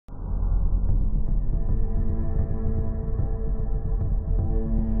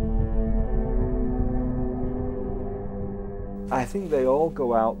I think they all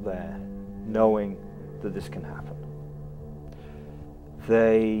go out there knowing that this can happen.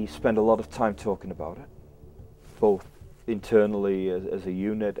 They spend a lot of time talking about it, both internally as a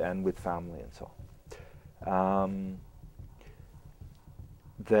unit and with family and so on.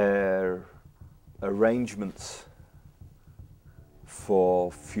 Their arrangements for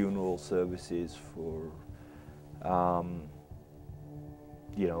funeral services, for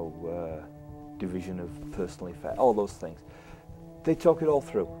division of personal affairs, all those things, they talk it all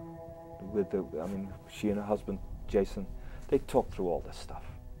through. She and her husband Jason, they talk through all this stuff,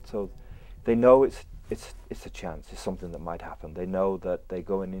 so they know it's a chance, it's something that might happen. They know that they're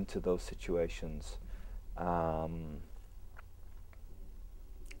going into those situations, and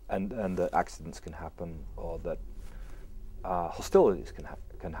that accidents can happen, or that hostilities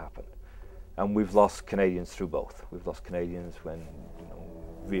can happen. And we've lost Canadians through both. We've lost Canadians when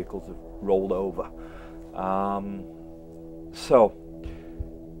vehicles have rolled over. So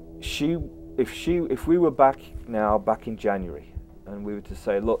if we were back in January, and we were to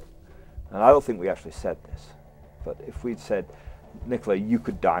say, look, and I don't think we actually said this, but if we'd said, Nichola, you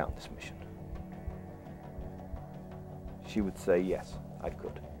could die on this mission, she would say, yes, I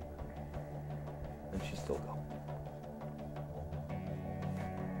could. And she's still gone.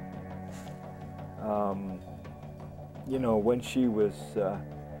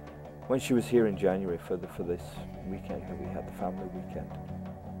 When she was here in January for this weekend that we had, the family weekend,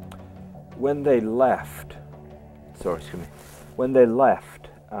 when they left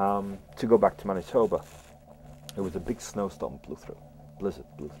to go back to Manitoba, there was a big snowstorm blizzard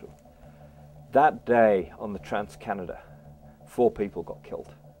blew through. That day on the Trans-Canada, 4 people got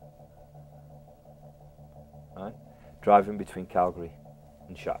killed. Right? Driving between Calgary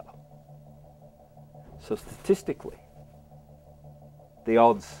and Shiloh. So statistically, the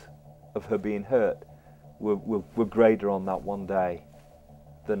odds of her being hurt were greater on that one day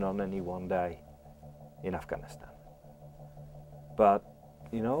than on any one day in Afghanistan. But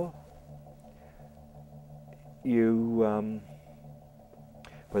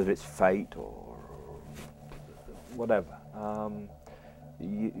whether it's fate or whatever,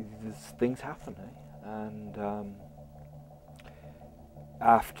 things happen, eh? And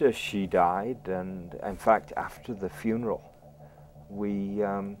after she died, and in fact after the funeral, we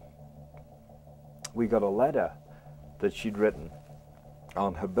got a letter that she'd written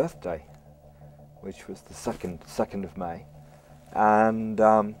on her birthday, which was the 2nd of May, and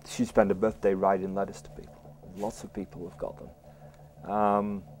she spent her birthday writing letters to people. Lots of people have got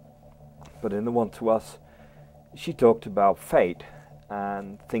them, but in the one to us, she talked about fate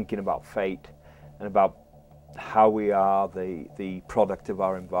and thinking about fate and about how we are the product of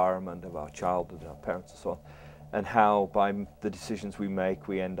our environment, of our childhood, our parents and so on, and how by the decisions we make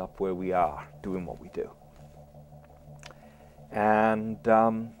we end up where we are, doing what we do. And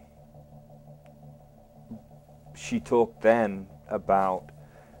she talked then about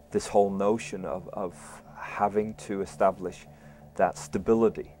this whole notion of having to establish that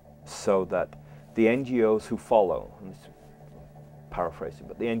stability so that the NGOs who follow, and this is paraphrasing,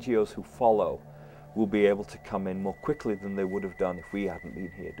 but the NGOs who follow will be able to come in more quickly than they would have done if we hadn't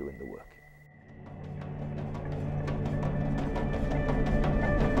been here doing the work.